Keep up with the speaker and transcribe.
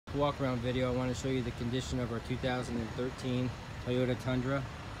walk around video, I want to show you the condition of our 2013 Toyota Tundra.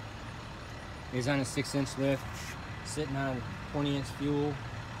 It is on a 6-inch lift, sitting on 20-inch fuel,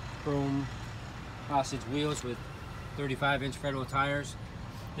 chrome hostage wheels with 35-inch Federal tires.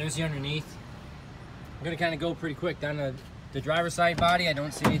 There's the underneath. I'm going to kind of go pretty quick down the driver's side body. I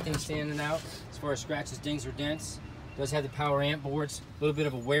don't see anything standing out as far as scratches, dings, or dents. It does have the power amp boards, a little bit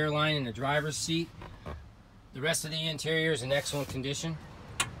of a wear line in the driver's seat. The rest of the interior is in excellent condition.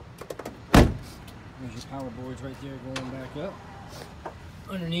 There's your power boards right there going back up.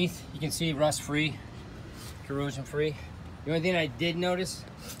 Underneath, you can see rust-free, corrosion-free. The only thing I did notice,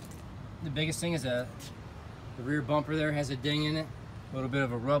 the biggest thing is the rear bumper there has a ding in it. A little bit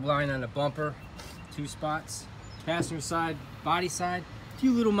of a rub line on the bumper, 2 spots. Passenger side, body side, a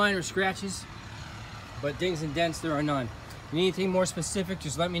few little minor scratches, but dings and dents there are none. If you need anything more specific,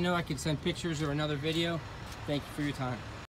 just let me know. I can send pictures or another video. Thank you for your time.